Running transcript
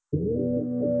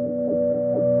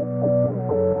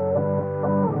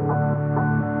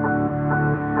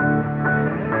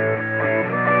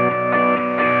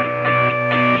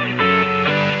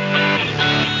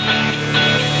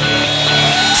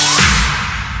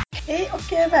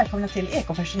och välkomna till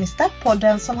Ekofashionista,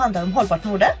 podden som handlar om hållbart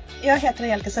mode. Jag heter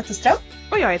Jelka Zetterström.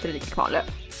 Och jag heter Erika Kvarnlöf.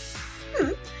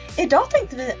 Idag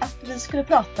tänkte vi att vi skulle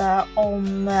prata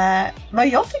om vad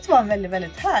jag tyckte var en väldigt,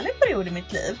 väldigt härlig period i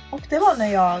mitt liv. Och det var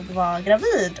när jag var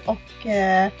gravid och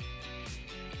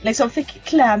liksom fick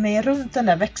klä mig runt den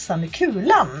där växande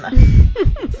kulan.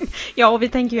 Ja, och vi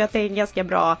tänker ju att det är en ganska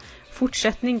bra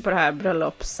fortsättning på det här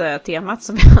bröllopstemat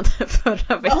som vi hade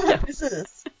förra veckan. Ja,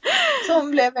 precis.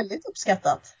 Som blev väldigt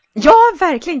uppskattat. Ja,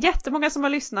 verkligen. Jättemånga som har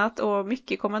lyssnat och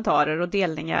mycket kommentarer och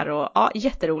delningar och ja,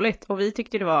 jätteroligt. Och vi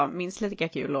tyckte det var minst lika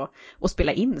kul att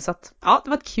spela in, så att ja, det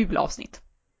var ett kul avsnitt.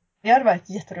 Ja, det var ett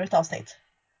jätteroligt avsnitt.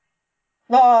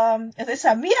 Jag vill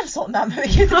säga mer sådana, men vi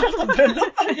kan inte prata om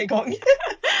bröllop varje gång.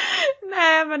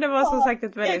 Nej, men det var som sagt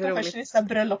ett väldigt roligt. Ekofashionista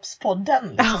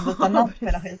bröllopspodden, liksom, utan namn på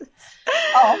hela skit.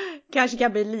 Ja. Kanske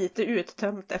kan bli lite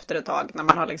uttömt efter ett tag när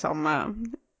man har liksom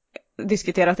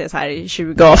diskuterat det så här i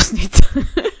 20 avsnitt.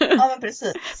 Ja, men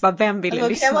precis. Vem vill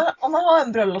lyssna? Om man har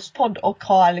en bröllopspodd och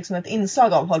har liksom ett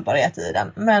inslag av hållbarhet i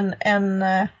den, men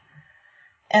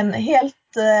en helt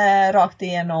rakt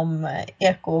igenom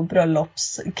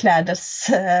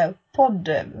eko-bröllopsklädespodd,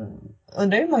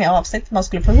 undrar hur många avsnitt man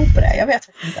skulle få ihop på det. Jag vet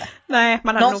inte. Nej,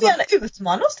 man har någon får gärna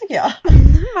utmana oss, tycker jag.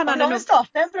 Om någon vill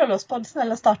starta en bröllopspodd,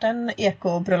 snälla starta en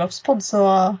eko-bröllopspodd,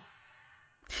 så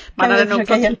kan vi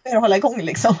försöka hjälpa er att hålla igång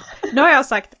liksom. Nu har jag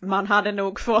sagt, man hade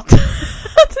nog fått typ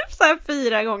så här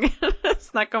 4 gånger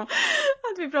snack om att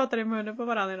vi pratar i munnen på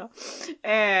varandra idag.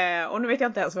 Och nu vet jag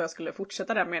inte ens vad jag skulle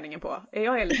fortsätta den meningen på.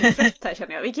 Jag är lite trött här,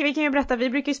 känner jag. Vi kan ju berätta, vi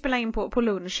brukar ju spela in på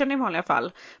lunchen i vanliga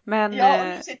fall. Men, ja,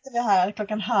 nu sitter vi här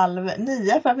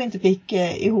 8:30 för att vi inte fick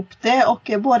ihop det.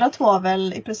 Och båda två har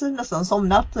väl i princip nästan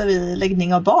somnat vid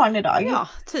läggning av barn idag. Ja,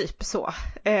 typ så.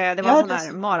 Det var en sån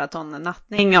här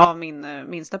maratonnattning av min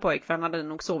minsta pojk, för han hade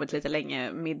nog sovit lite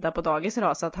länge middag på dagis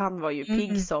idag, så att han var ju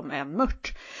pigg som en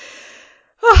mört.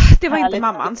 Det var inte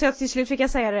mamman, så till slut fick jag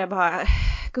säga det bara,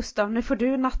 Gustav, nu får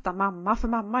du natta mamma, för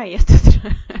mamma är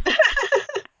jättetrött.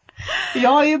 Jag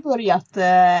har ju börjat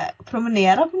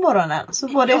promenera på morgonen, så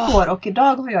både igår och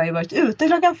idag har jag ju varit ute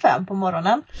 5:00 på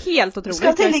morgonen. Helt otroligt.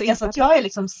 Ska tilläggas att jag är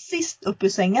liksom sist upp i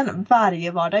sängen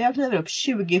varje vardag. Jag kliver upp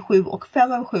 27 och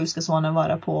 5:07 ska sonen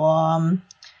vara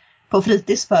på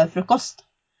fritids för frukost.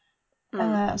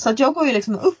 Så att jag går ju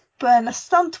liksom upp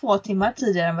nästan 2 timmar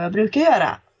tidigare än vad jag brukar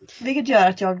göra. Vilket gör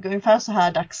att jag ungefär så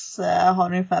här dags har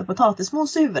ungefär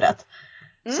potatismos i huvudet.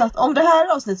 Så att om det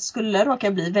här avsnittet skulle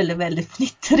råka bli väldigt, väldigt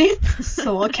fnittrigt,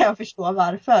 så kan jag förstå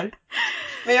varför.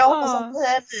 Men jag hoppas att ni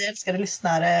älskade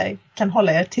lyssnare kan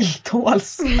hålla er till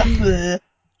tåls att vi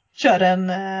kör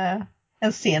en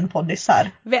sen poddis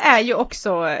här. Vi är ju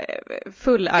också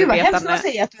fullarbetande. Gud, vad hemskt man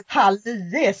säger att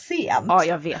 8:30 är sent. Ja,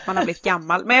 jag vet, man har blivit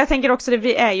gammal. Men jag tänker också att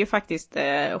vi är ju faktiskt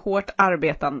hårt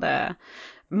arbetande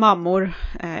mammor.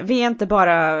 Vi är inte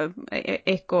bara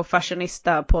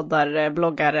ekofashionista, poddar,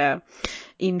 bloggare,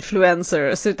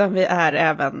 influencers, utan vi är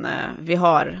även, vi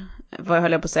har, vad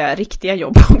höll jag på att säga, riktiga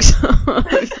jobb också.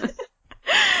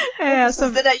 Så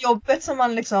det där jobbet som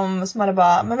man liksom, som man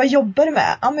bara, men vad jobbar du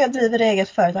med? Ja, men jag driver eget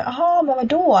företag. Jaha, men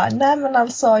vadå? Nej, men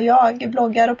alltså jag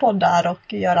bloggar och poddar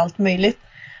och gör allt möjligt.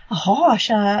 Jaha,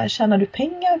 tjänar du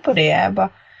pengar på det? Jag bara,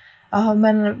 ja,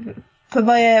 men för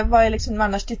vad är liksom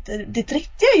annars ditt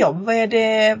riktiga jobb? Vad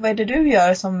är det du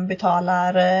gör som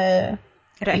betalar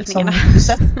räkningarna?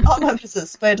 Liksom, ja, men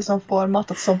precis. Vad är det som får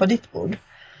mat att stå på ditt bord?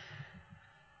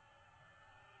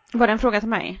 Var det en fråga till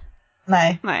mig?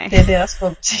 Nej. Det är deras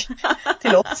fråga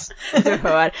till oss. Du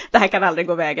hör, det här kan aldrig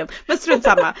gå vägen. Men strunt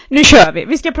samma, nu kör vi.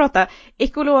 Vi ska prata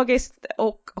ekologiskt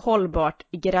och hållbart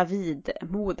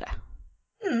gravidmode.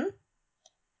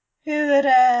 Hur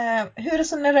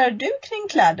resonerar du kring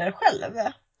kläder själv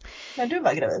när du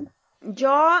var gravid?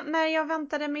 Ja, när jag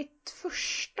väntade mitt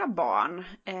första barn,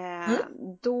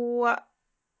 då...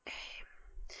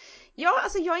 Ja,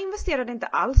 alltså jag investerade inte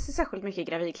alls i särskilt mycket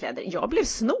gravidkläder. Jag blev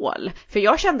snål, för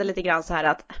jag kände lite grann så här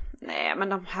att nej, men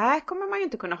de här kommer man ju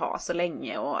inte kunna ha så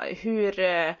länge. Och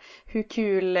hur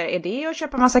kul är det att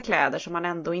köpa massa kläder som man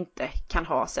ändå inte kan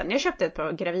ha sen? Jag köpte ett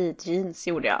par gravidjeans,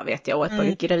 gjorde jag, vet jag, och ett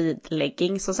par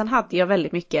gravidleggings. Och sen hade jag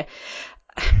väldigt mycket...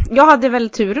 Jag hade väl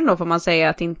turen då, får man säga,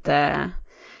 att inte...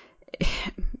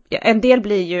 En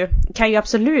del kan ju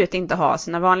absolut inte ha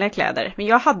sina vanliga kläder. Men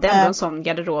jag hade ändå en sån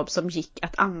garderob som gick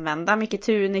att använda. Mycket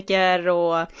tuniker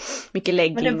och mycket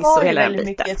leggings och hela den biten. Men det var ju väldigt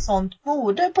mycket ett sånt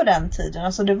mode på den tiden.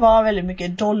 Alltså det var väldigt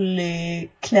mycket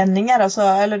Dolly-klänningar. Alltså,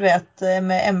 eller du vet,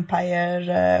 med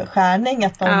Empire-skärning.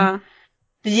 Att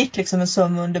det gick liksom en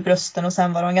söm under brösten och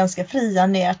sen var de ganska fria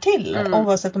ner till.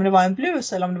 Oavsett om det var en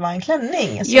blus eller om det var en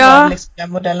klänning. Så var det liksom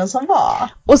den modellen som var.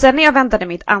 Och sen när jag väntade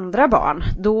mitt andra barn,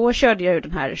 då körde jag ju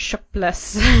den här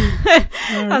shopless.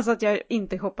 Alltså att jag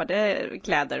inte shoppade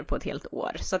kläder på ett helt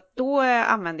år. Så att då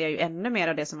använde jag ju ännu mer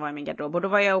av det som var i min garderob. Och då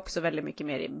var jag också väldigt mycket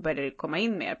mer, började komma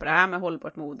in mer på det här med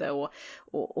hållbart mode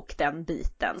och den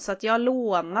biten. Så att jag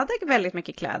lånade väldigt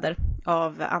mycket kläder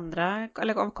av andra,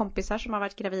 eller av kompisar som har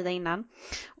varit gravida innan.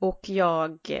 Och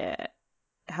jag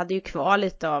hade ju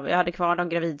kvar jag hade kvar de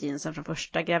gravidjeansen från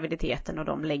första graviditeten och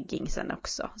de leggingsen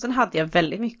också. Sen hade jag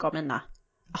väldigt mycket av mina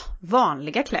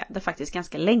vanliga kläder faktiskt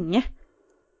ganska länge.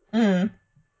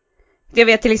 Jag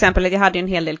vet till exempel att jag hade en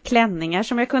hel del klänningar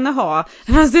som jag kunde ha.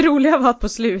 Men det roliga var att på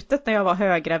slutet när jag var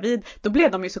höggravid, då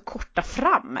blev de ju så korta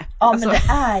fram. Ja, alltså. Men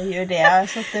det är ju det.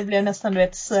 Så att det blev nästan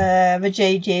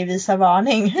JJ visar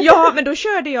varning. Ja, men då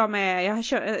körde jag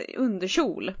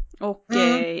underkjol. Och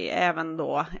även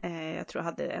då, jag tror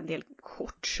jag hade en del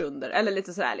shorts under. Eller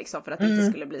lite sådär liksom för att det inte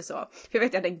skulle bli så. För jag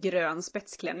vet jag hade en grön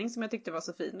spetsklänning som jag tyckte var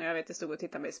så fin. Och jag vet jag stod och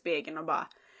tittade mig i spegeln och bara...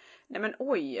 Nej men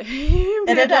oj.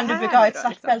 Är det den du brukar ha ett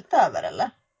svart bälte över eller?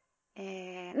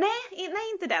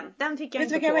 Nej, inte den. Den fick jag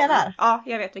vet inte på. Vet du vilken jag menar? Ja,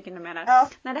 jag vet vilken du menar. Ja.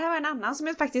 Nej, det här var en annan som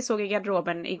jag faktiskt såg i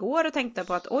garderoben igår och tänkte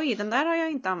på att oj, den där har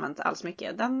jag inte använt alls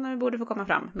mycket. Den borde få komma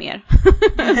fram mer.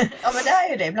 Ja, men det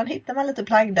är ju det. Ibland hittar man lite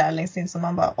plagg där längst in som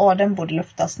man bara, den borde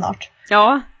luftas snart.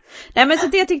 Ja. Nej men så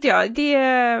det tyckte jag, det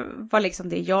var liksom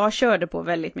det jag körde på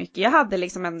väldigt mycket. Jag hade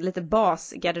liksom en lite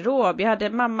basgarderob. Jag hade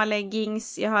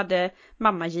mammaleggings, jag hade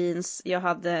mammajeans, jag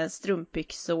hade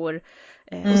strumpbyxor.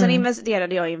 Och sen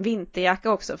investerade jag i en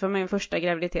vinterjacka också. För min första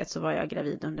graviditet så var jag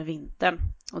gravid under vintern.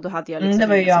 Och då hade jag liksom... det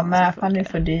var ju jag med, han är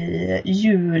född i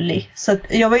juli. Så att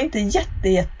jag var inte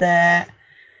jätte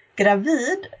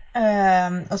gravid.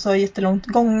 Alltså jättelångt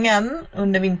gången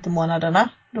under vintermånaderna.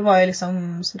 Då var jag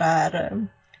liksom sådär...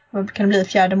 Vad kan det bli?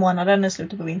 4:e månaden i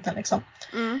slutet på vintern liksom.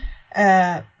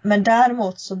 Men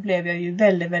däremot så blev jag ju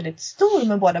väldigt, väldigt stor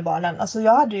med båda barnen. Alltså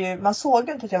man såg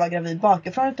inte att jag var gravid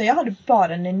bakifrån. Utan jag hade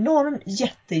bara en enorm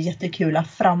jättekula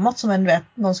framåt. Som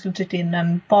någon skulle trycka in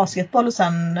en basketboll och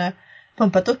sen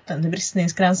pumpat upp den till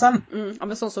bristningsgränsen. Ja,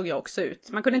 men så såg jag också ut.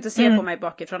 Man kunde inte se på mig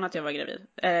bakifrån att jag var gravid.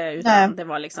 Utan det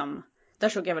var liksom... Där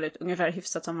såg jag väl ut ungefär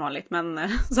hyfsat som vanligt. Men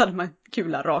så hade man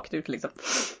kula rakt ut liksom.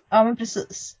 Ja, men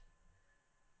precis.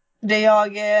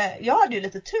 Jag hade ju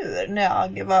lite tur när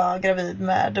jag var gravid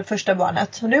med det första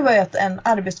barnet. Det var ju att en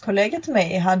arbetskollega till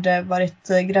mig hade varit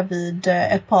gravid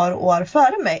ett par år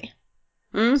före mig.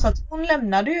 Så att hon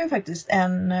lämnade ju faktiskt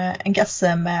en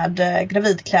kasse med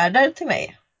gravidkläder till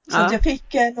mig. Så att jag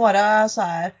fick några så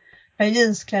här, en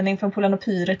jeansklänning från Polarn och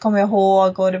Pyret kommer jag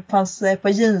ihåg. Och det fanns ett par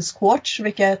jeansshorts,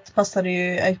 vilket passade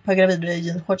ju ett par gravida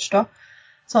jeansshorts då.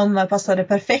 Som passade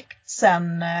perfekt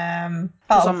sen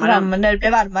fram när det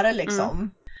blev varmare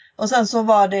liksom. Och sen så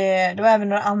var det var även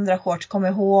några andra shorts kommer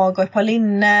jag ihåg och ett par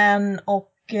linnen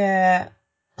och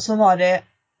så var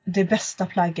det bästa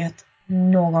plagget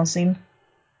någonsin.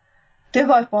 Det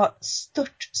var ett par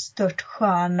stört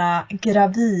sköna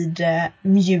gravid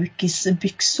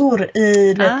mjukisbyxor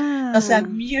i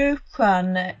en mjuk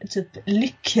skön typ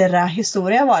lyckra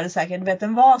historia var det säkert. Du vet,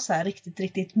 den var så här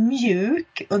riktigt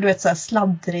mjuk och du vet så här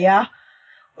sladdriga.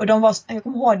 Och jag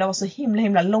kommer ihåg de var så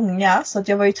himla långa så att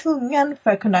jag var ju tvungen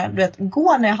för att kunna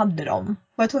gå när jag hade dem.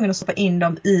 Var jag tvungen att stoppa in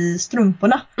dem i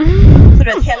strumporna. Så du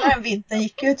vet, hela den vintern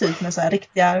gick ju typ med så här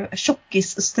riktiga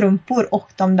tjockisstrumpor och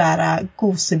de där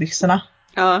gosebyxorna.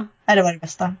 Ja. Det var det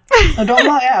bästa. Och de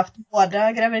har jag haft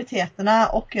båda graviditeterna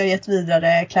och jag har gett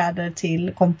vidare kläder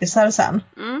till kompisar sen.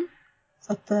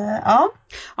 Så att, ja.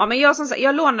 Ja, men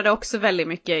jag lånade också väldigt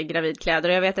mycket gravidkläder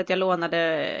och jag vet att jag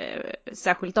lånade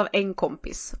särskilt av en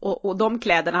kompis. Och de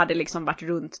kläderna hade liksom varit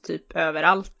runt typ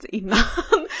överallt innan.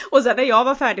 Och sen när jag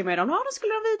var färdig med dem, då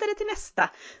skulle de vidare till nästa.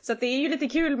 Så att det är ju lite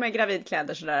kul med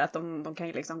gravidkläder sådär att de kan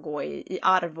ju liksom gå i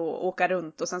arv och åka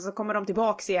runt. Och sen så kommer de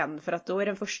tillbaks igen för att då är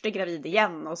den första gravid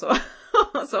igen och så.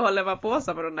 Och så håller man på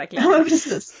så på de där kläderna. Ja,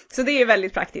 precis. Så det är ju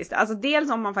väldigt praktiskt. Alltså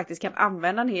dels om man faktiskt kan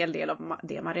använda en hel del av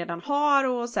det man redan har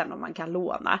och sen om man kan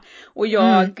låna. Och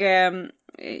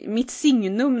mitt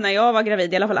signum när jag var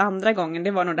gravid, i alla fall andra gången,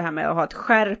 det var nog det här med att ha ett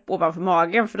skärp ovanför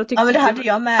magen. För då tyckte men det hade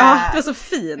jag med. Ja, det var så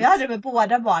fint. Jag hade det med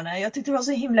båda barnen. Jag tyckte det var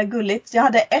så himla gulligt. Jag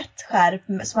hade ett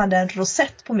skärp som hade en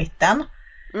rosett på mitten.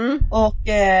 Och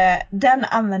den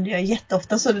använde jag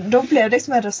jätteofta. Så då blev det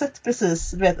som en rosett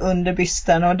precis under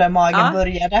bysten och där magen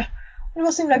började. Det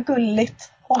var så himla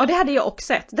gulligt. Ja, det hade jag också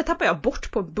sett. Det tappade jag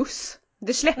bort på buss.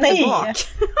 Det släppte bak.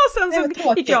 Och sen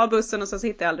så gick jag av bussen och så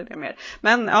hittade jag aldrig det mer.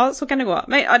 Men ja, så kan det gå.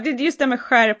 Men ja, just det med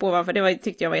skärp ovanför,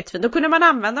 tyckte jag var jättefint. Då kunde man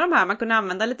använda de här. Man kunde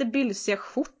använda lite bylsiga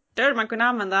skjortor Man kunde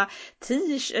använda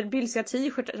bilsiga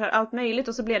t-shirtar, allt möjligt.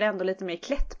 Och så blev det ändå lite mer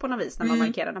klätt på något vis när man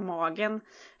markerade magen.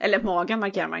 Eller magen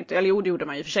markerade man inte. Eller jo, det gjorde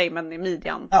man ju för sig, men i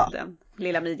midjan. Ja. Den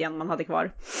lilla midjan man hade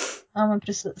kvar. Ja, men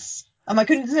precis. Ja, man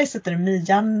kunde inte sätta det i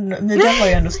midjan. Midjan var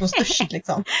ju ändå som störst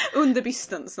liksom. Under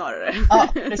bysten snarare. Ja,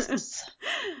 precis.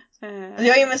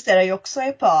 Jag investerade ju också i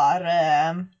ett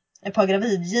par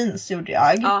gravidjeans gjorde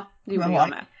jag. Ja, det gjorde jag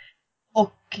med.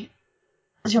 Och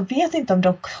jag vet inte om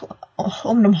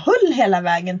de höll hela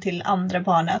vägen till andra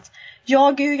barnet.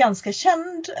 Jag är ju ganska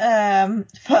känd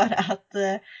för att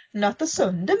nöta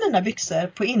sönder mina byxor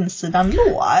på insidan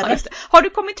lår. Ja, har du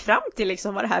kommit fram till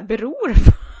liksom vad det här beror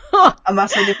på? Ja, men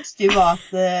alltså det måste ju vara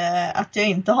att jag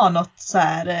inte har något så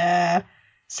här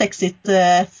sexigt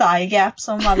thigh gap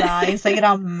som alla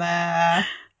Instagram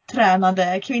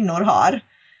tränade kvinnor har.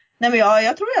 Nej, men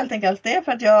jag tror helt enkelt det är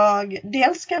för att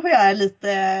dels kanske jag är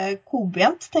lite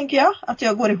kobent, tänker jag. Att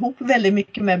jag går ihop väldigt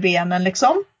mycket med benen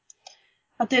liksom.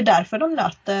 Att det är därför de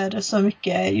nöter så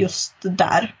mycket just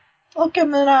där. Och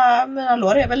mina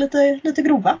lår är väl lite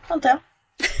grova, antar jag.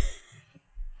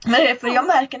 Men det är för jag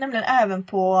märker nämligen även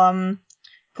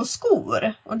på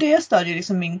skor. Och det stödjer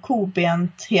liksom min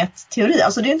kobenthet-teori.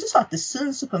 Alltså det är inte så att det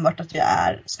syns uppenbart att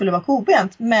jag skulle vara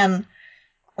kobent. Men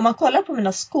om man kollar på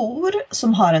mina skor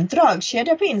som har en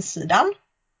dragkedja på insidan.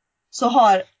 Så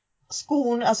har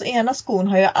skon, alltså ena skon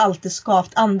har ju alltid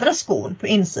skavt andra skon på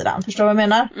insidan. Förstår du vad jag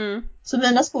menar? Mm. Så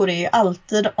mina skor är ju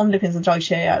alltid, om det finns en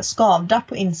dragkedja, skavda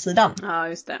på insidan. Ja,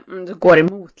 just det. Du går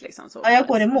emot liksom så. Ja, jag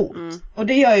går emot. Och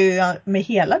det gör ju jag med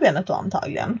hela benet då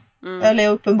antagligen. Eller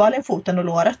uppenbarligen foten och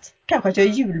låret. Kanske att jag är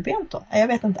hjulbent då. Jag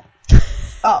vet inte.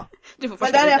 Ja.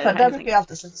 Men där brukar jag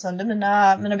alltid slita sönder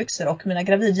mina byxor, och mina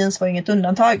gravidjeans var inget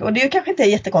undantag. Och det kanske inte är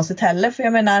jättekonstigt heller, för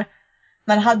jag menar,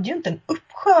 man hade ju inte en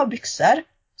uppsjö av byxor.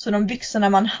 Så de byxorna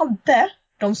man hade,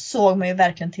 de såg man ju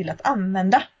verkligen till att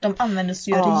använda. De användes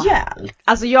ju rejält.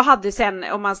 Alltså jag hade sen,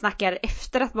 om man snackar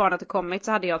efter att barnet har kommit,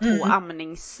 så hade jag 2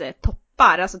 amningstoppar.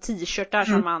 Alltså t-shirtar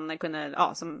som man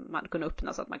kunde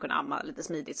öppna så att man kunde amma lite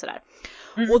smidigt sådär.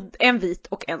 Och en vit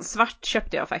och en svart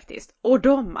köpte jag faktiskt. Och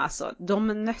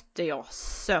de nötte jag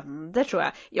sönder, tror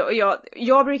jag.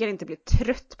 Jag brukar inte bli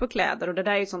trött på kläder. Och det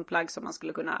där är ju ett sånt plagg som man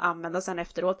skulle kunna använda sen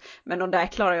efteråt. Men de där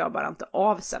klarar jag bara inte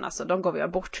av sen. Alltså de gav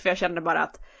jag bort, för jag kände bara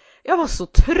att jag var så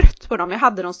trött på dem. Jag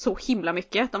hade dem så himla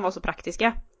mycket. De var så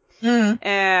praktiska.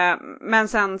 Men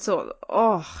sen så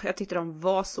jag tyckte de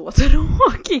var så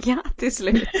tråkiga till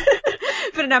slut.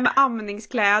 För det där med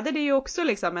amningskläder, det är ju också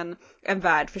liksom en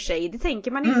värld för sig. Det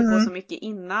tänker man inte på så mycket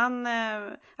innan.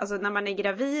 Alltså när man är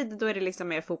gravid, då är det liksom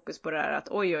mer fokus på det här att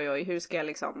oj, hur ska jag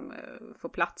liksom få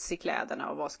plats i kläderna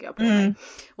och vad ska jag på mig.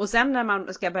 Och sen när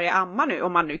man ska börja amma nu,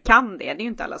 om man nu kan det är ju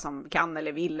inte alla som kan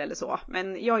eller vill eller så.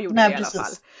 Men jag gjorde det i alla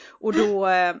fall. Och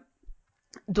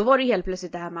då var det helt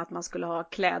plötsligt det här med att man skulle ha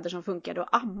kläder som funkade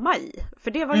att amma i.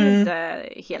 För det var ju inte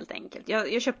helt enkelt.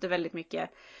 Jag köpte väldigt mycket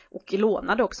och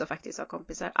lånade också faktiskt av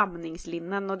kompisar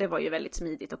amningslinnen. Och det var ju väldigt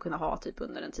smidigt att kunna ha typ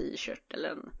under en t-shirt eller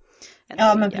en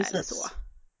tröja eller så.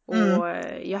 Och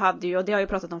jag hade ju, och det har jag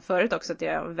pratat om förut också, att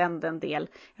jag vände en del.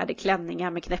 Jag hade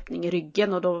klänningar med knäppning i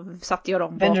ryggen och då satte jag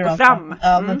dem bak och fram.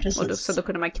 Ja, men precis. Och så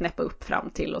kunde man knäppa upp fram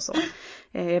till och så.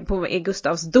 På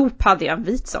Gustavs dop hade jag en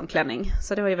vit sån klänning.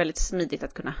 Så det var ju väldigt smidigt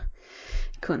att kunna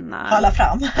hålla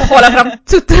fram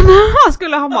tuttarna. Han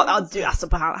skulle ha mat. Ja, du, alltså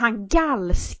han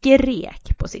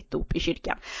gallskrek på sitt dop i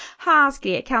kyrkan. Han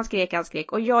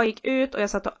skrek. Och jag gick ut och jag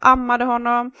satt och ammade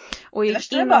honom. Och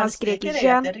innan han skrek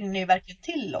igen. Det rinner ju verkligen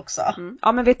till också.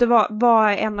 Ja, men vet du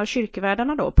vad en av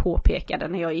kyrkvärdarna då påpekade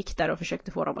när jag gick där och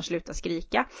försökte få dem att sluta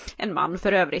skrika? En man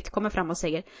för övrigt kommer fram och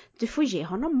säger: du får ge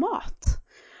honom mat.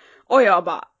 Och jag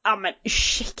bara, men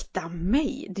ursäkta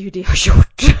mig, det är ju det jag har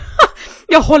gjort.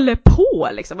 Jag håller på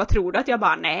liksom. Vad tror du? Att jag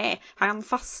bara, nej, han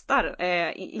fastar.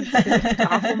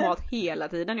 Han får mat hela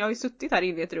tiden. Jag har ju suttit här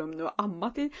inne i ett rum nu och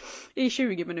ammat i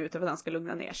 20 minuter för att han ska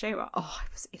lugna ner sig. Jag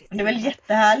det är väl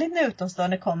jättehärligt när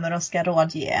utomstående kommer och ska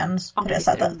rådge en på det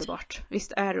sättet. Underbart.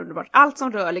 Visst är det underbart. Allt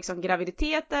som rör liksom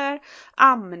graviditeter,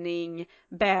 amning,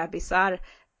 bebisar.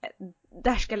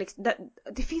 Där ska liksom,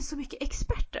 det finns så mycket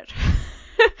experter.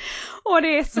 Och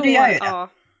det är så,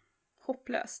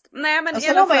 hopplöst. Nej, men och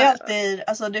sen har man ju alltid,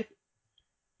 alltså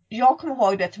jag kommer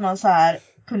ihåg det att man så här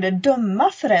kunde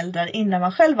döma föräldrar innan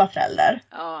man själv var förälder.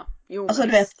 Ja, jo. Alltså du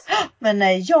vet, men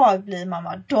när jag blir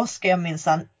mamma, då ska jag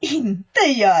minsann inte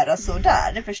göra så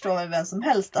där. Det förstår väl vem som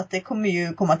helst att det kommer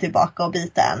ju komma tillbaka och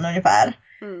bita en ungefär.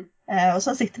 Och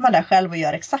så sitter man där själv och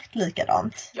gör exakt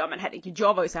likadant. Ja, men herregud,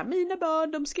 jag var ju såhär, mina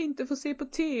barn, de ska inte få se på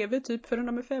tv typ förrän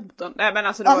de är 15. Nej, men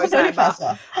alltså det var ju såhär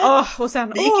bara, och sen,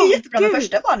 det gick ju jättebra med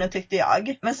första barnet tyckte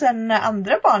jag. Men sen när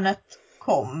andra barnet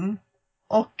kom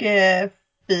och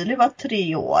Filip var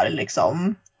 3 år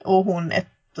liksom. Och hon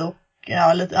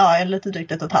lite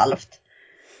drygt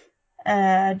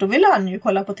 1,5. Då ville han ju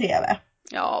kolla på tv.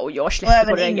 Ja, och jag släppte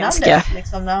på det ganska. Dess,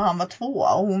 liksom, när han var 2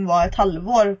 och hon var 1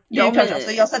 halvår. Ja, klart,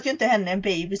 alltså, jag satt ju inte henne en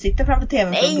babysitter framför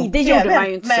tvn. Nej, det gjorde man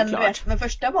ju inte men, såklart. Men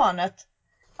första barnet,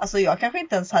 alltså jag hade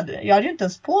ju inte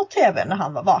ens på tv när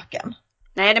han var vaken.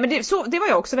 Nej, men det var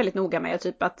jag också väldigt noga med,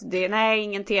 typ att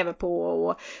ingen tv på,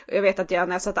 och jag vet att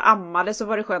när jag satt och ammade så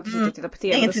var det skönt att titta på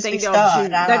tv. Då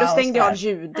stängde jag av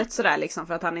ljudet sådär liksom,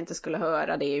 för att han inte skulle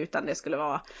höra det, utan det skulle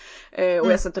vara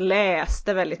och jag satt och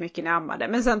läste väldigt mycket när jag ammade.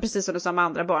 Men sen precis som du sa med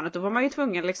andra barnet, då var man ju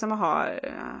tvungen liksom att ha,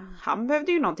 han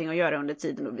behövde ju någonting att göra under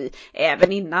tiden, och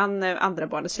även innan andra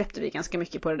barnet släppte vi ganska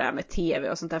mycket på det där med tv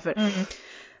och sånt där, för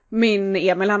min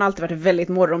Emil, han har alltid varit väldigt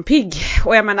morgonpigg.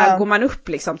 Och jag menar, går man upp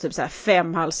liksom typ så här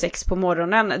 5, halv 6 på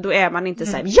morgonen, då är man inte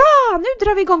så här, ja, nu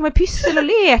drar vi igång med pyssel och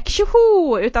lek,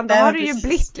 tjoho! Utan då har det ju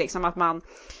blivit liksom att man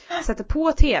sätter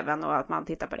på tvn och att man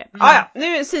tittar på det. Ja, nu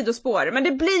är det sidospår, men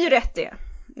det blir ju rätt det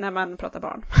när man pratar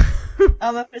barn.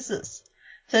 Ja, men precis.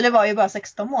 Filip var ju bara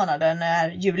 16 månader när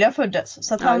Julia föddes,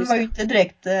 så att han var ju inte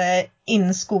direkt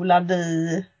inskolad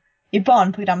i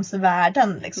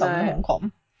barnprogramsvärlden liksom när hon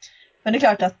kom. Men det är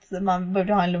klart att man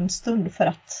behövde ha en lugn stund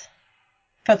för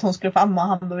att hon skulle få amma, och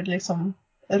han behövde liksom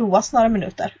roas några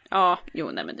minuter. Ja,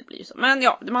 men det blir ju så. Men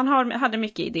ja, man hade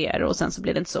mycket idéer och sen så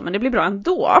blev det inte så, men det blir bra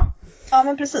ändå. Ja,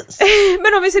 men precis.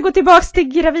 Men om vi ska gå tillbaks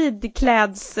till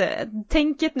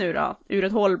gravidklädstänket nu då, ur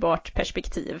ett hållbart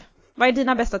perspektiv. Vad är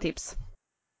dina bästa tips?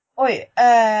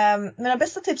 Mina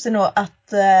bästa tips är nog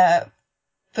att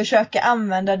försöka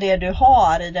använda det du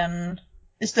har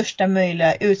i största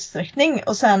möjliga utsträckning,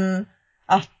 och sen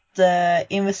att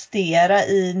investera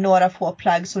i några få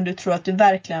plagg som du tror att du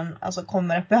verkligen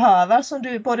kommer att behöva.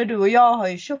 Både du och jag har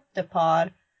ju köpt ett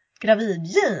par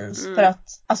gravidjeans för att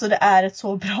det är ett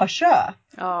så bra köp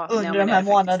under de här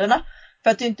månaderna. Faktiskt. För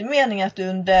att det är inte meningen att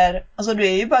du du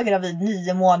är ju bara gravid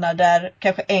 9 månader,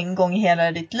 kanske en gång i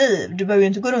hela ditt liv. Du behöver ju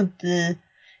inte gå runt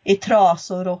i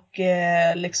trasor och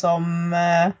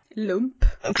lump.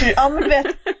 Ja, men du vet,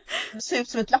 se ut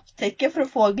som ett lapptäcke för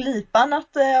att få glipan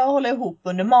att hålla ihop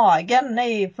under magen.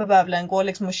 Nej, för bövlen, gå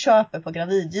liksom och köpa på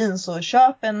gravidjeans, och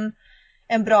köp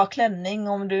en bra klänning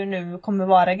om du nu kommer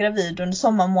vara gravid under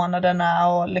sommarmånaderna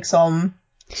och liksom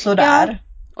sådär. Ja.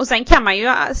 Och sen kan man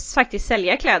ju faktiskt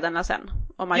sälja kläderna sen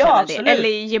om man känner det. Eller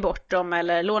ge bort dem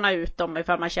eller låna ut dem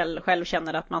ifall man själv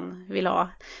känner att man vill ha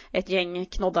ett gäng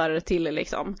knoddar till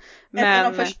liksom.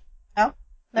 Men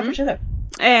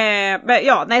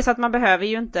så att man behöver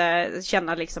ju inte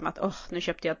känna liksom att nu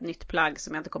köpte jag ett nytt plagg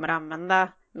som jag inte kommer använda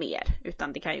mer,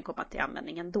 utan det kan ju komma till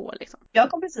användning ändå liksom. Jag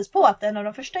kom precis på att en av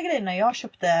de första grejerna jag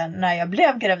köpte när jag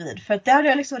blev gravid, för att det hade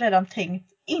jag liksom redan tänkt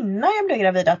innan jag blev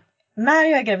gravid, att när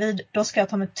jag är gravid då ska jag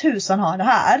ta mig 1000 ha det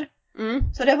här.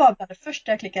 Så det var bland det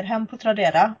första jag klickade hem på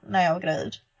Tradera när jag var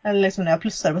gravid, eller liksom när jag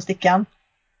plussade på stickan,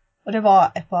 och det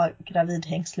var ett par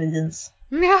gravidhängsle-jeans.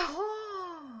 Jaha!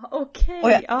 Okay,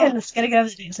 och jag älskade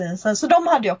gravidjeansen, så de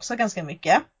hade jag också ganska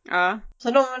mycket. Ja.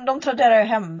 Så de traderar jag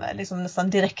hem liksom nästan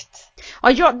direkt.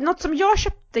 Ja, något som jag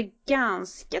köpte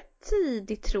ganska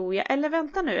tidigt tror jag, eller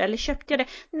vänta nu, eller köpte jag det?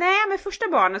 Nej, med första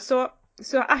barnet så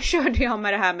körde jag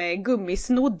med det här med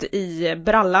gummisnodd i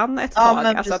brallan ett tag.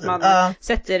 Alltså att man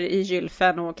sätter i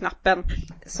gylfen och knappen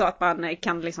så att man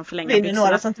kan liksom förlänga byxorna.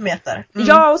 Några centimeter.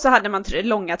 Ja, och så hade man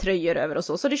långa tröjor över och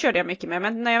så det körde jag mycket med.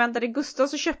 Men när jag väntade Gustav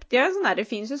så köpte jag en sån här, det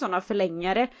finns ju såna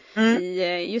förlängare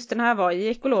just den här var i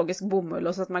ekologisk bomull,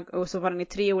 och så var den i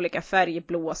 3 olika färger,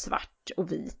 blå, svart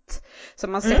och vit. Så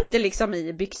man sätter liksom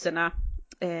i byxorna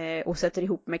och sätter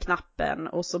ihop med knappen,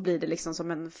 och så blir det liksom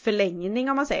som en förlängning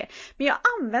om man säger. Men jag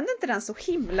använder inte den så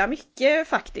himla mycket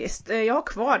faktiskt. Jag har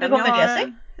kvar den.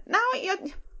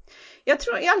 Jag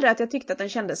tror aldrig att jag tyckte att den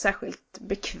kändes särskilt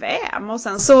bekväm, och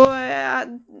sen så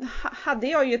hade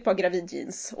jag ju ett par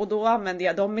gravidjeans och då använde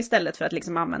jag dem istället för att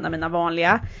liksom använda mina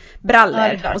vanliga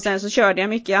brallor. Ja, och sen så körde jag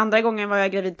mycket, andra gången var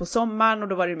jag gravid på sommaren och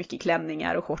då var det mycket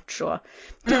klänningar och shorts och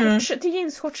till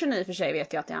jeansshortsen i och för sig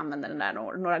vet jag att jag använde den där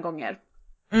några gånger.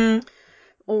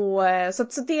 Och så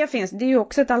det finns, det är ju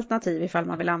också ett alternativ ifall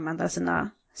man vill använda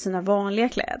sina vanliga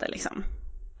kläder liksom.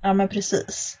 Ja, men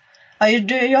precis. Ja,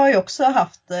 jag har ju också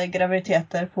haft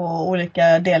graviditeter på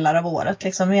olika delar av året.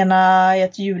 Liksom ena är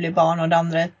ett julibarn och det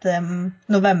andra är ett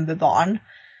novemberbarn.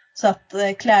 Så att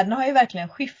kläderna har ju verkligen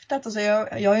skiftat. Alltså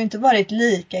jag har ju inte varit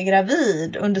lika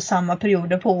gravid under samma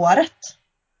perioder på året.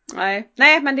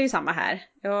 Nej, men det är ju samma här.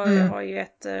 Jag har ju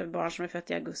ett barn som är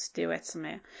fött i augusti och ett som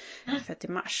är fött i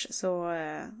mars.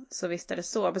 Så visst är det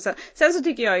så. Men sen så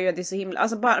tycker jag ju att det är så himla...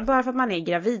 Alltså bara för att man är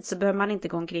gravid så behöver man inte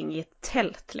gå omkring i ett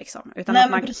tält liksom. Utan Nej,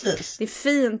 att men precis. det är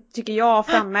fint, tycker jag, att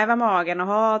framhäva magen och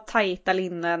ha tajta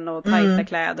linnen och tajta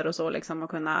kläder och så liksom. Och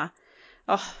kunna...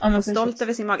 vara stolt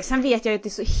över sin mage. Sen vet jag ju att det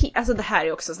är så... Alltså det här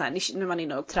är också sån här... Nu är man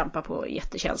inne och trampar på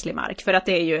jättekänslig mark. För att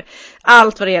det är ju...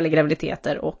 Allt vad det gäller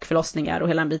graviditeter och förlossningar och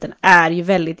hela den biten är ju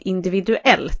väldigt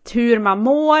individuellt. Hur man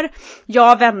mår. Jag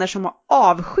har vänner som har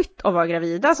avskytt att vara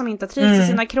gravida. Som inte har trivts i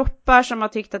sina kroppar. Som har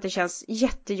tyckt att det känns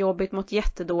jättejobbigt. Mått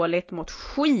jättedåligt. Mått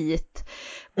skit.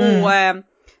 Och...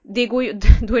 Det går ju,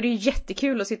 då är det ju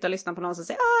jättekul att sitta och lyssna på någon som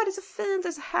säger det är så fint, det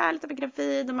är så härligt att vara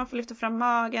gravid och man får lyfta fram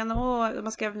magen och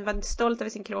man ska vara stolt över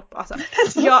sin kropp. Alltså,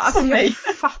 jag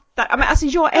fattar. Men alltså,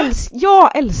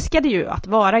 jag älskade ju att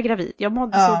vara gravid. Jag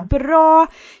mådde så bra.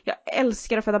 Jag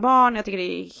älskar att föda barn. Jag tycker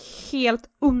det är helt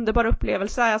underbar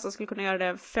upplevelse. Alltså, jag skulle kunna göra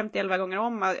det 51 gånger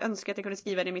om. Jag önskar att jag kunde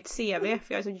skriva det i mitt CV,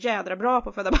 för jag är så jädra bra på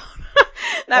att föda barn.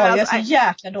 Nej, jag är så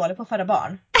jäkla dålig på att föda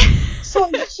barn. Så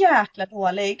jäkla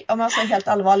dålig, om man säger helt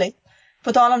allvarligt.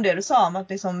 På tal om det du sa om att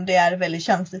liksom det är ett väldigt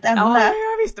känsligt ämne. Ja,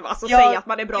 jag visste vad. Så säga att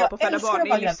man är bra på att föda barn,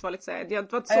 det är livsfarligt.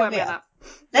 Det var inte så jag menar.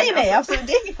 Nej, absolut,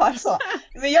 det är ingen fara så.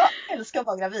 Men jag älskar att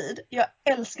vara gravid. Jag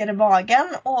älskade magen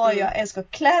och jag älskar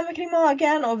att klä mig kring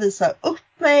magen och visa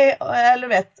upp mig.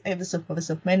 Eller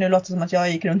visa upp mig. Nu låter det som att jag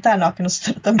gick runt där naken och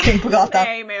stött omkring på gatan.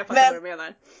 Nej, men jag fattar vad du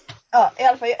menar. Ja, i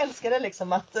alla fall jag älskade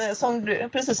liksom att,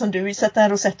 precis som du, sätta en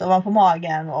rosett ovanpå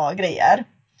magen och grejer.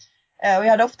 Och jag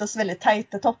hade oftast väldigt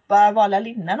tajta toppar, vanliga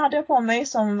linnen hade jag på mig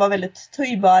som var väldigt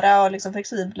töjbara och liksom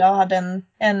flexibla och hade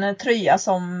en tröja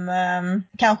som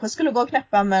kanske skulle gå att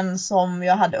knäppa men som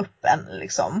jag hade öppen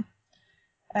liksom.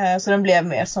 Så den blev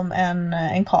mer som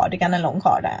en cardigan, en lång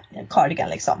cardigan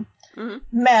liksom.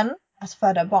 Men att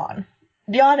föda barn.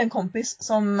 Jag hade en kompis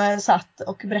som satt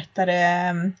och berättade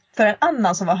för en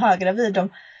annan som var höggravid om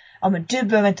men du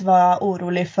behöver inte vara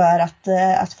orolig för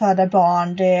att föda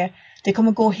barn, det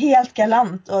kommer gå helt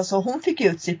galant. Och så hon fick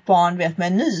ut sitt barn med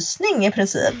en nysning i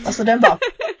princip. Alltså den bara...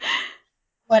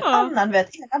 Och en annan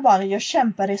ena barnen, jag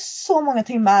kämpade så många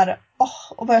timmar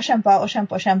och började kämpa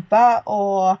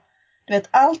och du vet,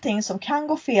 allting som kan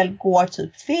gå fel går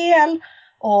typ fel.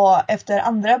 Och efter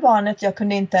andra barnet jag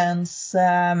kunde inte ens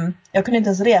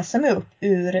resa mig upp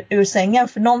ur sängen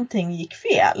för någonting gick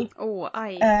fel.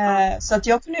 Så att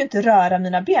jag kunde inte röra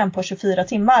mina ben på 24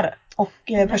 timmar. Och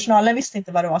personalen visste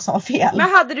inte vad det var som var fel.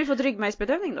 Men hade du fått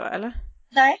ryggmärgsbedövning då, eller?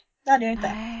 Nej, det hade jag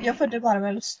inte. Jag födde bara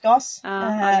med lustgas.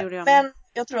 Men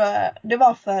jag tror det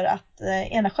var för att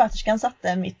ena sköterskan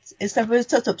satte istället för att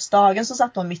sätta upp stagen så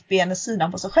satte hon mitt ben i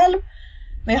sidan på sig själv.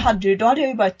 Men då hade jag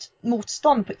ju bara ett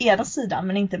motstånd på ena sidan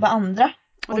men inte på andra.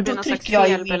 Och då trycker jag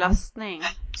felbelastning.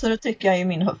 Så då trycker jag ju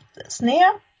min höft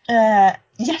sned.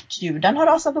 Hjärtljuden har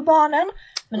rasat på barnen.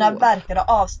 Mina verkar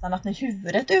ha avstannat när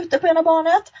huvudet är ute på ena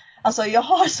barnet. Alltså jag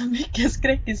har så mycket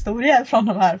skräckhistorier från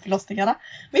de här förlossningarna.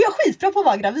 Men jag är skitbra på att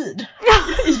vara gravid.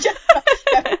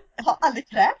 Jag har aldrig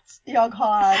krävts. Jag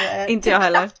har inte jag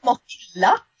heller mått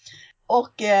illa.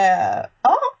 Och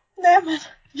nej men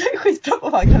jag är skitbra på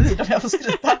att vara gravid om jag får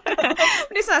skryta.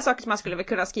 Det är sådana saker som man skulle väl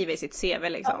kunna skriva i sitt CV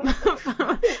liksom.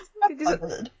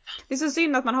 Det är så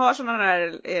synd att man har sådana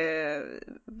där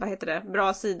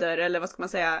bra sidor eller vad ska man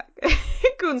säga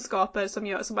kunskaper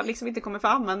som man liksom inte kommer få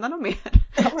använda någon mer.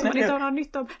 Som man inte har någon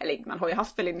nytta av. Eller man har ju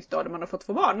haft väldigt nytta av det man har fått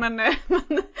få barn. Men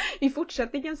i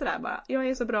fortsättningen sådär bara. Jag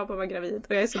är så bra på att vara gravid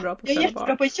och jag är så bra på att föda barn. Jag är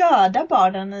jättebra på att göda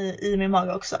barnen i min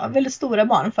mage också. Väldigt stora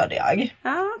barn födde jag.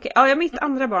 Okej. Ja, mitt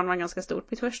andra barn var ganska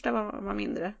stort. Mitt första var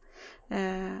mindre.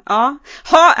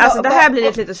 Alltså det här blir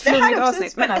ett litet flummigt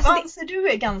avsnitt. Men vad anser du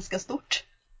är ganska stort?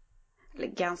 Eller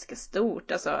ganska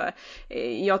stort, alltså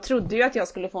jag trodde ju att jag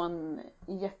skulle få en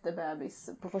jättebebis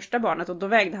på första barnet och då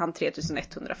vägde han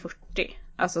 3140.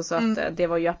 Alltså så att det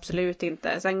var ju absolut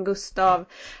inte. Sen Gustav,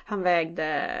 han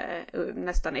vägde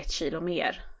nästan 1 kilo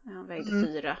mer. Han vägde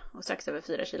 4 och strax över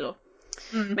 4 kilo.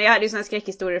 Men jag hade ju såna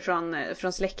skräckhistorier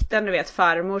från släkten, du vet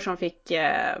farmor som fick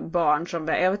barn som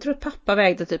jag tror att pappa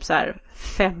vägde typ så här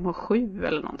 5 och 7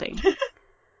 eller någonting.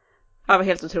 Det var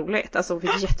helt otroligt. Alltså hon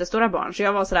fick jättestora barn. Så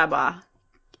jag var sådär bara,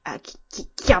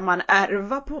 kan man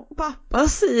ärva på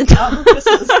pappas sida? Ja,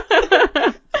 precis.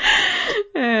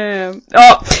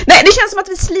 Nej, det känns som att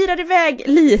vi slirar iväg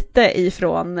lite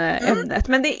ifrån ämnet.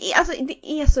 Men det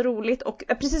är så roligt. Och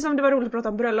precis som det var roligt att prata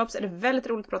om bröllop så är det väldigt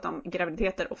roligt att prata om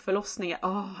graviditeter och förlossningar.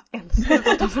 Älskar att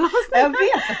prata om förlossningar. Jag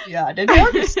vet att du gör det. Det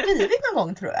har du skrivit någon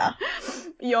gång, tror jag.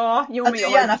 Ja, att du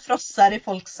gärna frossar i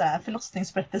folks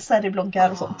förlossningsberättelser i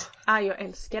bloggar och sånt. Jag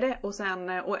älskar det. Och sen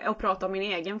och prata om mina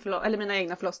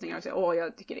egna förlossningar också.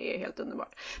 Jag tycker det är helt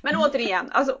underbart. Men återigen,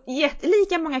 alltså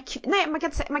lika många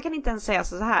man kan inte ens säga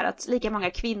så här att lika många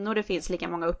kvinnor det finns, lika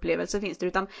många upplevelser finns det,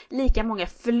 utan lika många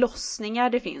förlossningar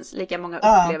det finns, lika många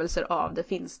upplevelser av det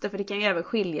finns det, för det kan ju även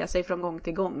skilja sig från gång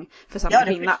till gång för samma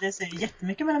kvinna. Ja, det skiljer sig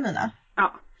jättemycket mellan mina.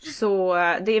 Ja, så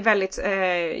det är väldigt,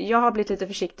 jag har blivit lite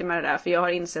försiktig med det där, för jag har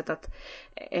insett att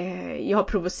jag har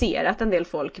provocerat en del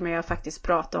folk, men jag har faktiskt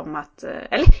pratat om att,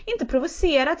 eller inte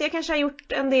provocerat, jag kanske har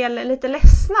gjort en del lite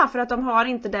ledsna för att de har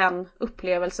inte den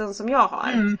upplevelsen som jag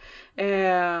har.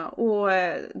 Och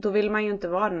då vill man ju inte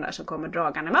vara den där som kommer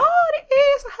dragande med det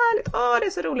är så härligt, det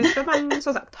är så roligt, för man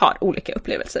som sagt har olika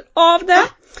upplevelser av det.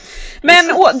 Men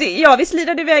vi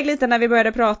slidade iväg lite när vi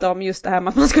började prata om just det här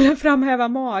med att man skulle framhäva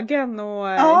magen och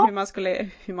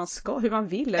hur man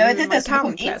vill, eller jag vet hur inte man ens om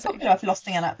kan klä sig. Jag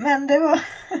förlossningarna, men det var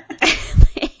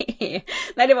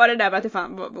Nej, det var det där med att det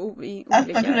fanns olika...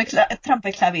 Att man kunde trampa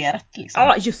i klaveret liksom.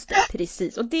 Ja, just det,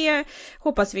 precis. Och det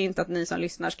hoppas vi inte att ni som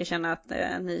lyssnar ska känna att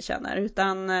ni känner,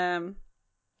 utan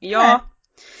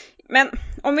Men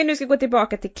om vi nu ska gå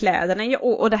tillbaka till kläderna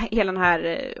och hela den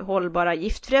här hållbara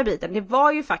giftfria biten, det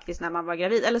var ju faktiskt när man var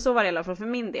gravid, eller så var det i alla fall för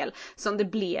min del, som det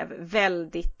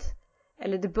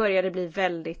började bli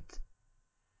väldigt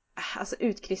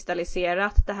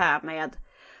utkristalliserat det här med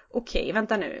okej,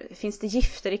 vänta nu, finns det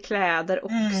gifter i kläder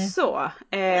också?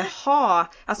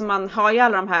 Alltså man har ju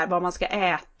alla de här vad man ska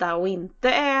äta och inte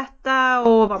äta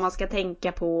och vad man ska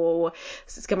tänka på, och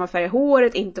ska man färga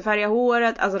håret, inte färga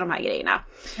håret, alltså de här grejerna.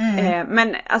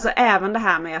 Men alltså även det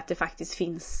här med att det faktiskt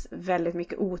finns väldigt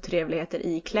mycket otrevligheter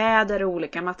i kläder och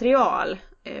olika material.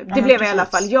 Det blev i alla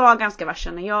fall jag ganska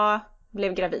varse när jag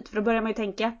blev gravid, för då börjar man ju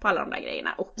tänka på alla de där grejerna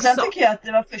också. Sen tycker jag att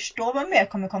det var först då man mer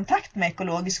kom i kontakt med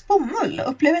ekologisk bomull.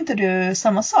 Upplever inte du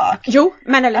samma sak? Jo,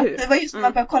 men eller hur? Att det var just när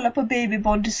man började kolla på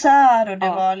babybodysar och det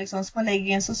var liksom små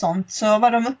leggings och sånt, så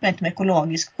var de uppmätt med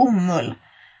ekologisk bomull.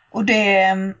 Och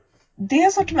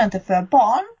det sortimentet för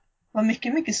barn var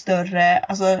mycket, mycket större.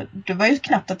 Alltså det var ju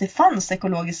knappt att det fanns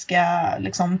ekologiska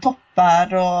liksom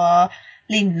toppar och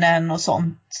linnen och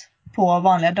sånt på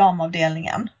vanliga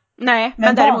damavdelningen. Nej,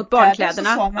 men däremot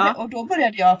barnkläderna. Och då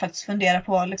började jag faktiskt fundera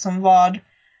på liksom vad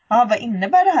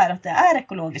innebär det här att det är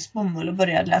ekologisk bomull, och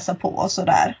började läsa på och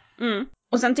sådär.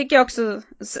 Och sen tycker jag också,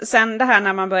 sen det här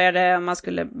när man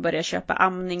skulle börja köpa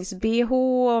amnings-BH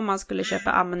och man skulle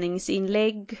köpa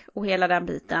amningsinlägg och hela den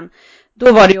biten.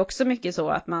 Då var det ju också mycket så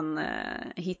att man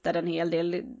hittade en hel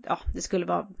del, det skulle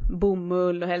vara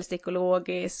bomull och helst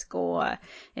ekologisk och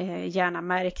gärna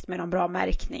märkt med någon bra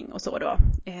märkning och så då.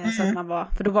 Så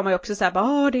att för då var man ju också så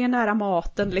här, det är nära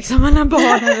maten liksom, mellan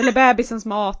barnen eller bebisens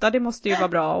mat, det måste ju vara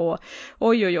bra och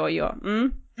oj.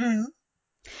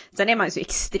 Sen är man ju så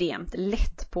extremt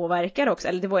lätt påverkad också,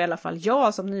 eller det var i alla fall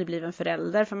jag som nybliven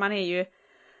förälder, för man är ju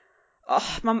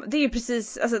det är ju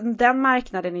precis, alltså den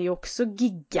marknaden är ju också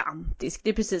gigantisk. Det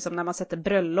är precis som när man sätter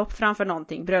bröllop framför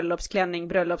någonting, bröllopsklänning,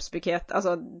 bröllopsbukett,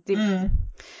 alltså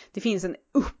det finns en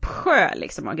uppsjö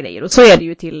liksom av grejer, och så är det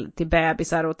ju till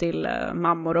bebisar och till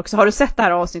mammor också. Har du sett det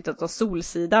här avsnittet av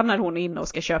Solsidan när hon är inne och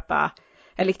ska köpa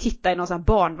eller titta i någon sån här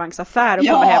barnvagnsaffär och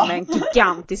kommer hem med en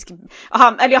gigantisk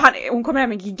hon kommer hem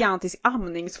med en gigantisk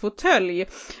amningsfåtölj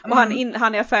och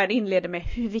han i affären inleder med: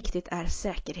 hur viktigt är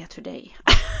säkerhet för dig?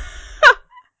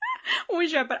 Och hon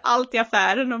köper allt i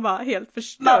affären och var helt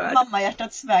förstörd. Mamma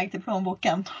hjärtats väg till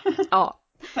plånboken. Ja.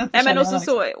 Nej, men också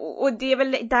så, och det är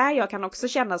väl där jag kan också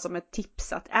känna som ett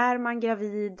tips att är man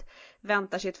gravid,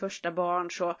 väntar sitt första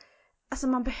barn, så alltså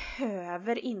man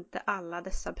behöver inte alla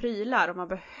dessa prylar och man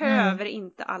behöver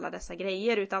inte alla dessa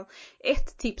grejer, utan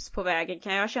ett tips på vägen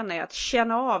kan jag känna är att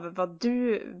känna av vad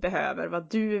du behöver,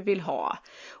 vad du vill ha.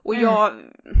 Och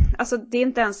alltså det är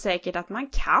inte ens säkert att man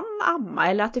kan amma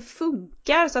eller att det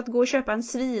funkar, så att gå och köpa en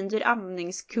svindyr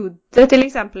amningskudde till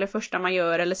exempel det första man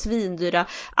gör, eller svindyra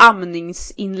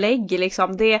amningsinlägg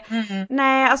liksom.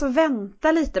 Nej, alltså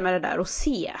vänta lite med det där och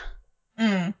se.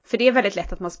 För det är väldigt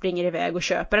lätt att man springer iväg och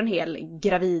köper en hel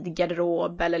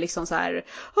gravidgarderob eller liksom så här,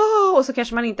 och så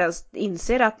kanske man inte ens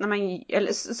inser att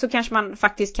eller så kanske man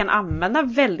faktiskt kan använda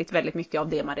väldigt, väldigt mycket av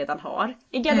det man redan har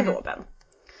i garderoben.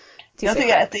 Jag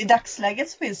tycker att i dagsläget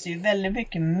så finns det ju väldigt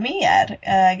mycket mer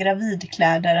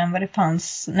gravidkläder än vad det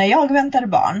fanns när jag väntade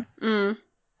barn.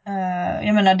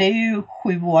 Jag menar, det är ju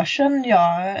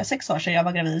 6 år sedan jag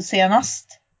var gravid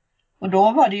senast. Och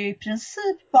då var det ju i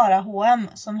princip bara H&M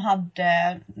som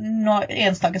hade någon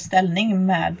enstaka ställning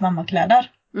med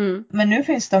mammakläder. Men nu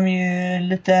finns de ju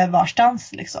lite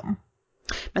varstans liksom.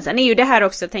 Men sen är ju det här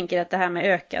också, jag tänker att det här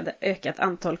med ökat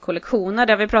antal kollektioner,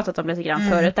 det har vi pratat om lite grann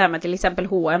förut, det här med till exempel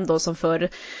H&M då som förr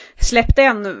släppte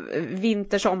en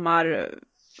vintersommar,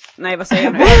 nej vad säger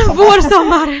jag nu, vår,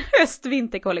 sommar, höst,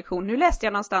 vinterkollektion. Nu läste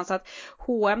jag någonstans att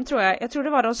H&M jag tror det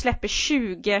var de släpper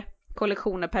 20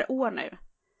 kollektioner per år nu.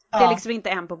 Ja. Det är liksom inte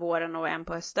en på våren och en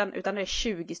på hösten, utan det är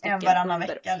 20 stycken. En varannan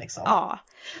vecka liksom. Ja.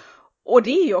 Och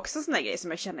det är ju också sån där grej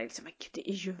som jag känner liksom, gud,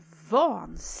 det är ju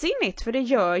vansinnigt. För det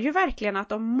gör ju verkligen att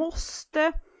de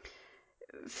måste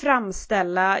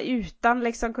framställa utan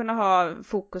liksom kunna ha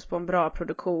fokus på en bra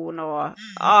produktion. Och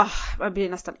man blir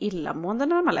nästan illamående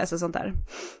när man läser sånt där.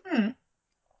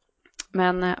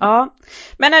 Men ja,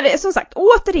 men är det, som sagt,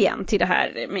 återigen till det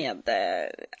här med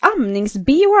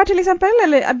amnings-BH till exempel.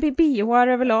 Eller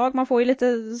BH överlag, man får ju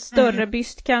lite större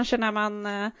byst kanske när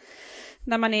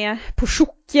man är på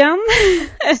tjocken.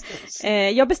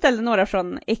 Jag beställde några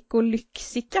från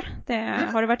Ecologica.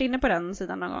 Har du varit inne på den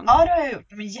sidan någon gång? Ja, det har jag gjort.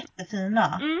 De är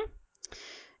jättefina.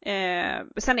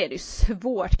 Sen är det ju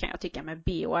svårt kan jag tycka med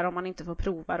BH om man inte får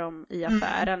prova dem i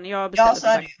affären. Jag ja, så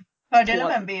är det ju. Fördelen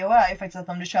med en BH är ju faktiskt att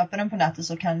om du köper den på nätet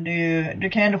så kan du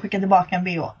kan ju ändå skicka tillbaka en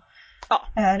BH. Ja.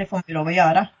 Det får man ju lov att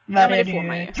göra.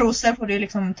 Trosor får du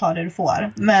liksom ta det du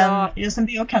får. Men just en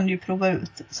BH kan du ju prova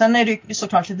ut. Sen är det ju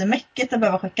såklart lite mäckigt att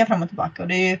behöva skicka fram och tillbaka. Och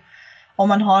det är ju, om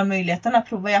man har möjligheten att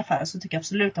prova i affärer så tycker jag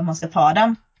absolut att man ska ta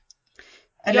den.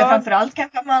 Eller framförallt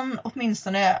kanske man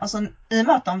åtminstone, alltså i och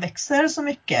med att de växer så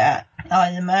mycket,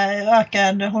 i och med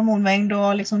ökad hormonmängd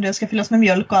och liksom det ska fyllas med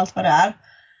mjölk och allt vad det är.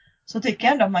 Så tycker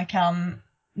jag ändå att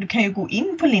du kan ju gå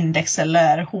in på Lindex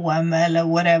eller H&M eller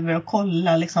whatever och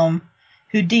kolla liksom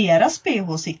hur deras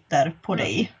BH sitter på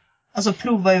dig. Alltså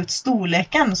prova ut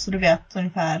storleken så du vet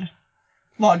ungefär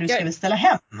vad du ska beställa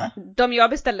hem. De jag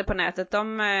beställde på nätet,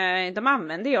 de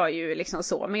använde jag ju liksom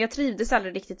så. Men jag trivdes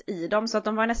aldrig riktigt i dem så att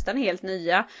de var nästan helt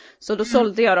nya. Så då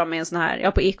sålde jag dem i en sån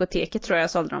här, på Ekoteket tror jag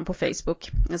sålde dem på Facebook.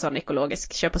 En sån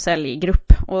ekologisk köp- och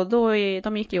säljgrupp. Och då,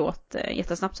 de gick ju åt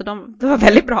jättesnabbt så det var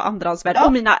väldigt bra andrahandsvärde. Ja.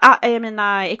 Och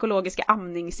mina ekologiska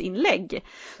amningsinlägg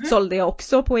sålde jag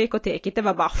också på Ekoteket. Det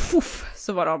var bara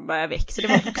så var de väck. Så det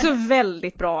var också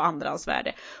väldigt bra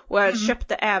andrahandsvärde. Och jag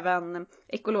köpte även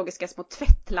ekologiska små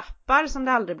tvättlappar som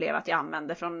det aldrig blev att jag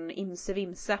använde från Imse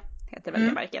Vimse, heter väl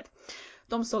det märket.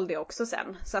 De sålde jag också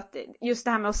sen. Så att just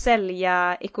det här med att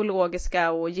sälja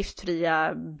ekologiska och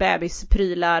giftfria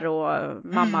bebisprylar och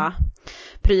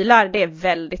mammaprylar, det är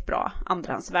väldigt bra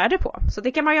andrahandsvärde på. Så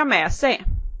det kan man ju ha med sig.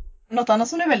 Något annat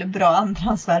som är väldigt bra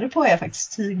andrahandsvärde på är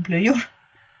faktiskt tygblöjor.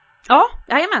 Ja,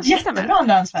 jajamän. Jättebra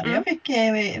andrahandsvärde. Jag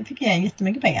fick igen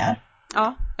jättemycket pengar.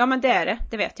 Ja, men det är det.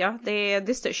 Det vet jag.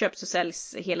 Det köps och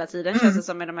säljs hela tiden känns det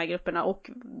som med de här grupperna. Och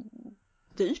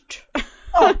dyrt.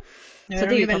 Ja, nu är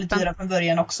de ju väldigt dyra från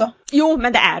början också. Jo,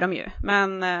 men det är de ju.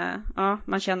 Men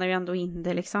man känner ju ändå in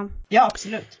det liksom. Ja,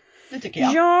 absolut. Det tycker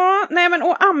jag. Ja, nej men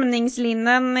och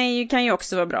amningslinnen kan ju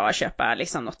också vara bra att köpa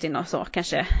liksom något i något så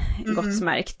kanske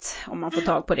gottsmärkt om man får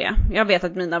tag på det. Jag vet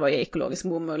att mina var ju ekologisk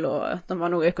bomull och de var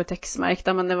nog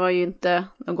Ökotex-märkta men det var ju inte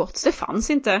något gott. Det fanns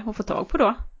inte att få tag på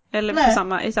då. Eller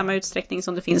i samma utsträckning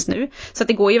som det finns nu. Så att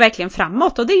det går ju verkligen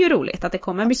framåt och det är ju roligt att det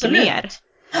kommer mycket mer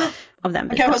av den biten.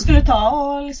 Man kanske skulle ta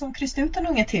och liksom krysta ut en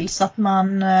unge till så att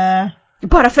man...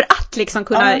 Bara för att liksom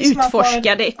kunna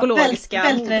utforska det ekologiska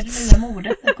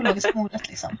ekologiska modet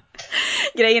liksom.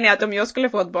 Grejen är att om jag skulle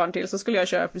få ett barn till så skulle jag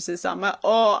köra precis samma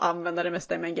och använda det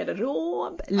mesta i min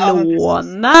garderob.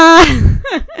 Låna!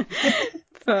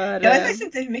 Jag vet faktiskt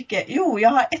inte hur mycket. Jo, jag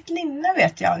har ett linne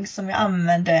vet jag som jag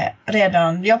använde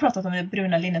redan. Jag har pratat om det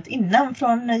bruna linnet innan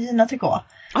från Gina Tricot.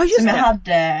 Som jag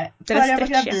hade för jag var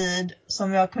gravid,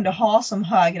 som jag kunde ha som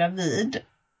höggravid.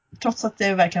 Trots att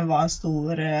det verkligen var en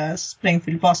stor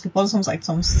sprängfylld basketboll som sagt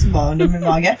som var under min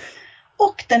mage.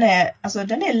 Och den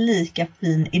är lika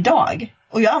fin idag.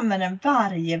 Och jag använder den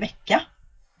varje vecka.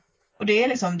 Och det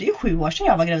är 7 år sedan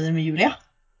jag var gravid med Julia.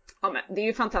 Ja, men det är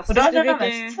ju fantastiskt. Och då hade jag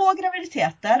använt 2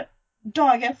 graviditeter.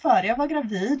 Dagar före jag var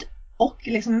gravid. Och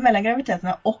liksom mellan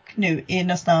graviditeterna och nu i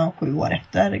nästan 7 år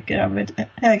efter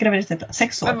graviditeten.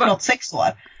 6 år, 6 år.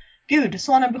 Gud,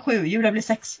 sonen blir 7, Julia blir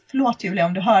 6. Förlåt Julia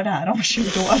om du hör det här om 20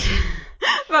 år.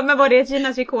 Men var det ett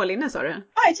Gina Tricot-linne sa du?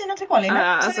 Ja, ett Gina Tricot-linne.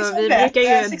 Alltså, vi brukar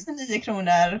ju... 69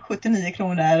 kronor, 79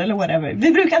 kronor eller whatever.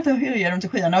 Vi brukar inte höja dem till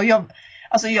skyarna. Och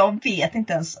jag vet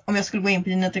inte ens om jag skulle gå in på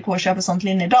Gina Tricot och köpa sånt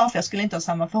linne idag. För jag skulle inte ha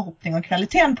samma förhoppning om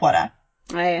kvaliteten på det.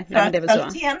 Nej, men det är väl så.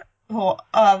 Kvaliteten på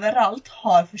överallt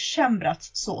har försämrats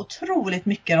så otroligt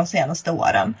mycket de senaste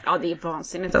åren. Ja, det är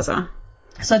vansinnigt alltså.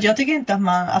 Så att jag tycker inte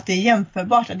att det är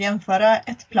jämförbart att jämföra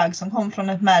ett plagg som kom från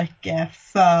ett märke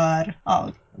för,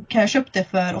 kan jag köpa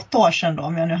det för 8 år sedan då,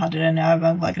 om jag nu hade det när jag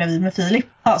var gravid med Filip.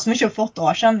 Ja, som jag köpte för 8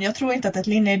 år sedan. Jag tror inte att ett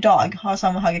linne idag har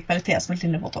samma höga kvalitet som ett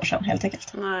linne för 8 år sedan, helt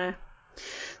enkelt. Nej.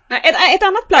 Ett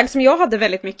annat plagg som jag hade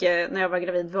väldigt mycket när jag var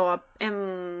gravid var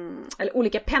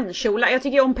olika pennkjolar. Jag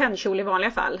tycker om pennkjol i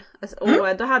vanliga fall. Och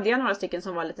då hade jag några stycken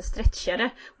som var lite stretchade.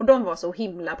 Och de var så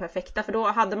himla perfekta. För då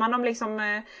hade man dem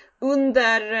liksom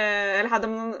under, eller hade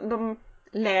man dem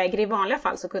lägre i vanliga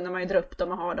fall, så kunde man ju dra upp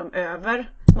dem och ha dem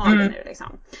över magen nu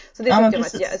liksom. Så det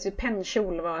tyckte jag var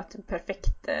pennkjol var ett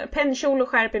perfekt, pennkjol och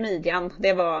skärp i midjan,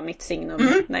 det var mitt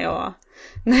signum när jag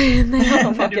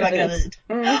var gravid.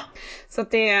 Så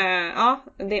att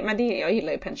jag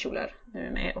gillar ju pennkjolar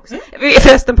nu med också.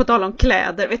 Förresten, på tal om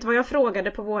kläder, vet du vad jag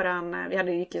frågade på våran,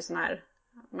 man gick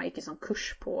ju sån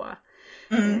kurs på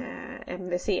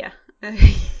MVC.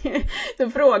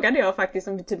 Då frågade jag faktiskt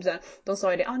om typ såhär, de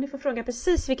sa ju det, ni får fråga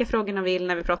precis vilka frågor ni vill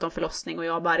när vi pratar om förlossning, och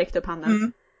jag bara räckte upp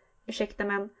handen. Ursäkta,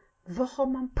 men vad har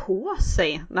man på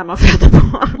sig när man föder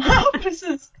barn? Ja,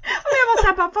 precis. Och jag var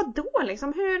såhär, vadå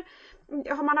liksom,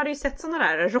 man hade ju sett såna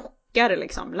där rockar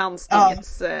liksom,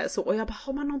 landstingets så, och jag bara,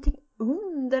 har man någonting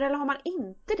under eller har man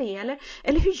inte det,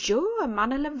 eller hur gör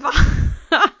man, eller vad?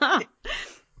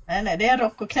 Nej, det är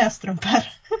rock och knästrumpor.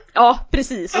 Ja,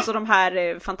 precis. Och så de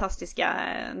här fantastiska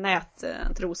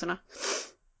nättrosorna.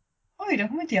 Oj, det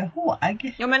kommer inte jag ihåg.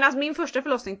 Ja, men alltså min första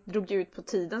förlossning drog ju ut på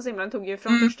tiden. Så den tog ju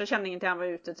från första känningen till han var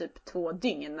ute typ 2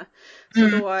 dygn.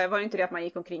 Så då var det inte det att man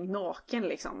gick omkring naken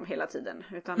liksom hela tiden.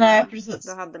 Utan precis.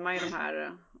 Då hade man ju de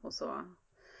här och så,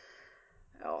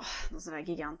 någon sån här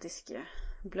gigantisk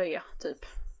blöja typ.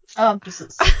 Ja,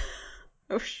 precis.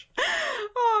 Usch.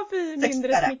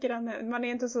 Mindre smickrande. Man är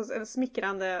inte så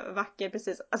smickrande vacker,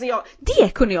 precis. Alltså det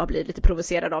kunde jag bli lite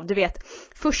provocerad av. Du vet,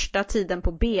 första tiden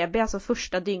på BB, alltså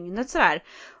första dygnet sådär.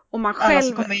 Och man själv... Alla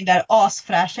som kommer in där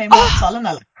asfräscha i matsalen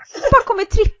eller? Och bara kommer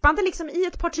trippande liksom i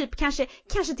ett par typ, kanske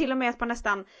till och med ett par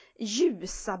nästan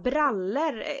ljusa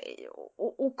brallor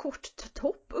och kort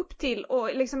topp upp till,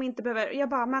 och liksom inte behöver... Jag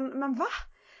bara, men va?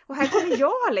 Och här kommer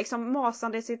jag liksom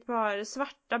masande i sitt par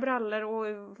svarta brallor och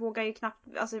vågar ju knappt,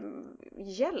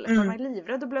 hjälp, man är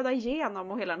livrädd att blöda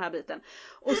igenom och hela den här biten.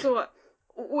 Och så,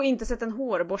 och inte sett en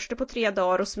hårborste på 3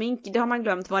 dagar och smink, det har man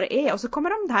glömt vad det är. Och så kommer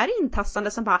de där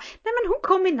intassande som bara, nej men hon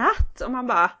kom i natt. Och man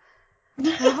bara,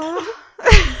 jaha.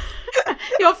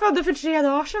 Jag födde för 3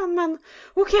 dagar sedan, men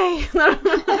okej.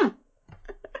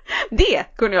 Det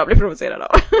kunde jag bli provocerad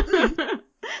av.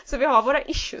 Så vi har våra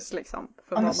issues liksom.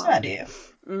 Ja, så är det ju.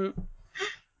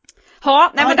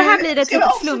 Ja, nej men det här blir ett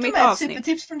flummigt avsnitt. Ska vi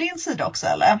supertips från din sida också,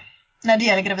 eller? När det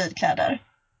gäller gravidkläder.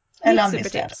 Eller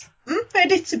supertips. Vad är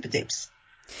ditt supertips?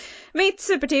 Mitt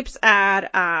supertips är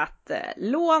att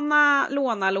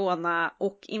låna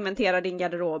och inventera din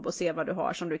garderob och se vad du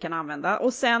har som du kan använda.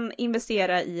 Och sen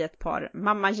investera i ett par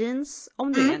mamma jeans,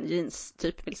 om du är en jeans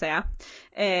typ vill säga.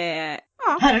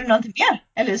 Har du någonting mer?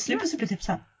 Eller slut på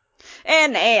supertipsen?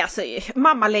 Nej, alltså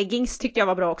mamma-leggings tyckte jag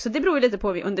var bra också. Det beror ju lite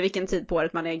på under vilken tid på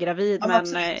året man är gravid.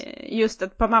 Men just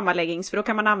ett par mamma-leggings, för då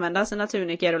kan man använda sina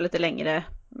tuniker och lite längre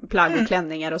plagg och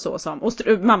klänningar och så. Och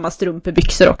mammas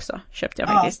strumpbyxor också köpte jag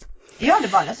faktiskt. Jag hade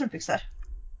vanliga strumpbyxor.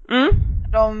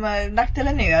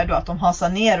 Nackdelen är ju då att de hasar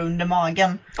ner under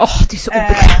magen. Det är så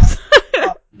obekvämt.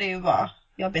 Det är ju bara,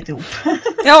 jag bet ihop.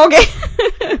 Ja, okej.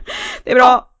 Det är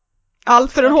bra.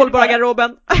 Allt för den hållbara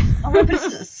garderoben. Ja, men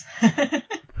precis.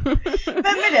 Men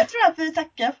med det tror jag att vi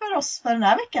tackar för oss för den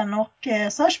här veckan, och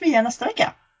så hörs vi igen nästa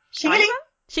vecka. Tjingeling!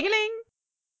 Tjingeling!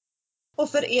 Och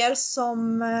för er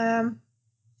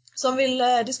som vill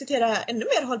diskutera ännu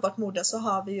mer hållbart mode, så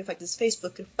har vi ju faktiskt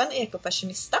Facebookgruppen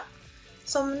Ekofashionista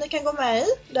som ni kan gå med i.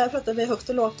 Där pratar vi högt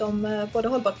och lågt om både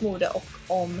hållbart mode och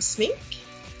om smink.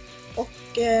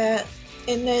 Och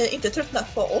är ni inte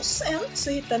tröttnat på oss än, så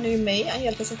hittar ni mig,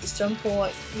 Angelica Zetterström, på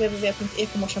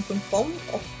www.ekomorsan.com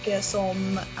och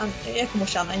som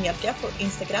Ekomorsan Angelica på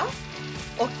Instagram.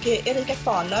 Och Erika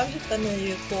Kvarnlöv hittar ni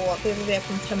ju på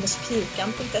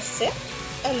www.hemmospikan.se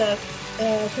eller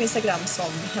på Instagram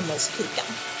som hemmospikan.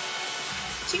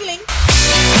 Tjingeling!